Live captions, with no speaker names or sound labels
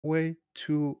way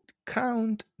to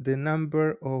count the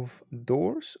number of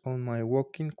doors on my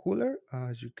walk-in cooler,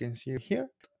 as you can see here.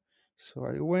 So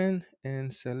I went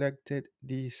and selected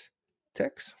this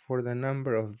text for the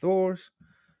number of doors,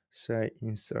 say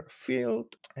insert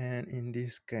field, and in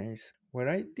this case what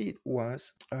I did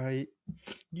was I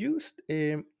used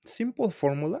a simple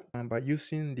formula, and by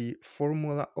using the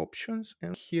formula options,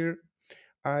 and here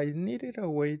I needed a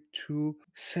way to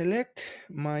select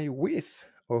my width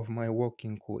of my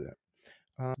walk-in cooler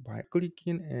by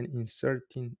clicking and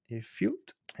inserting a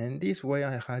field, and this way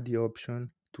I had the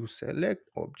option to select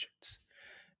objects,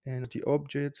 and the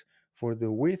object for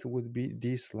the width would be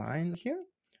this line here.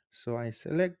 So I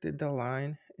selected the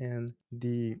line, and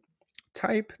the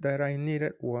type that I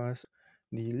needed was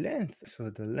the length. So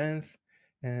the length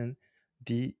and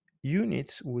the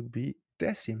units would be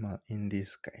decimal in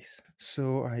this case.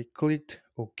 So I clicked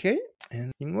OK,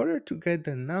 and in order to get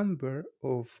the number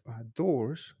of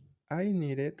doors, I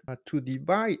needed to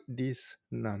divide this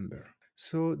number.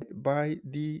 So by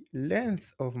the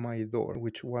length of my door,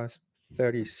 which was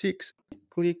 36,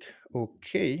 click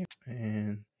OK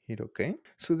and hit OK.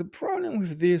 So the problem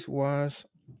with this was,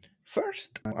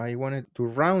 first, I wanted to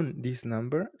round this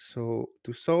number. So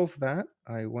to solve that,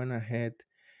 I went ahead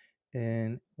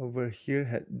and over here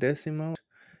had decimals,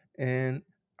 and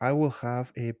I will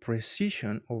have a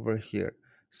precision over here.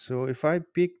 So if I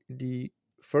pick the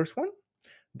first one,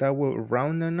 that will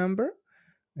round the number.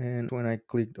 And when I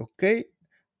clicked OK,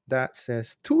 that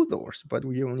says 2 doors, but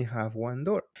we only have 1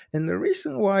 door. And the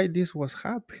reason why this was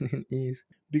happening is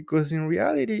because in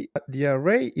reality, the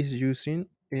array is using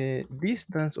a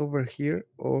distance over here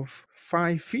of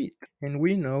 5 feet, and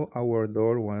we know our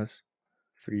door was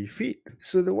 3 feet.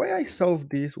 So the way I solved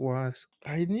this was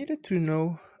I needed to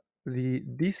know the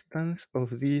distance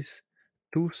of these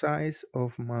two sides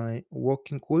of my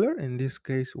walk-in cooler, in this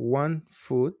case 1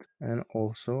 foot, and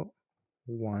also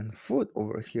 1 foot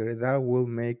over here. That will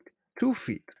make 2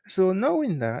 feet. So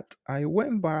knowing that, I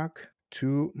went back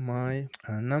to my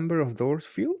number of doors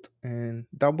field and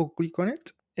double click on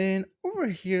it, and over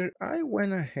here I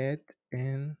went ahead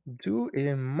and do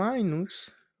a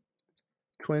minus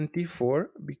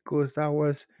 24 because that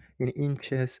was in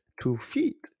inches 2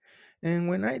 feet. And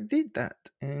when I did that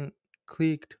and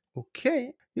clicked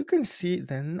OK, you can see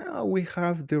that now we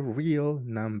have the real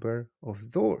number of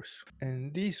doors.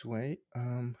 And this way,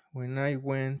 when I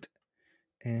went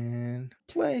and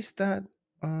placed that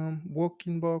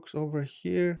walk-in box over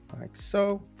here like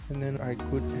so, and then I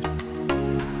could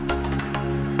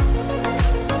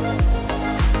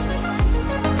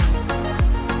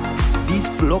These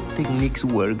block techniques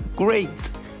were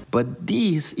great, but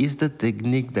this is the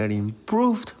technique that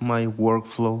improved my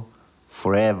workflow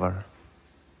forever.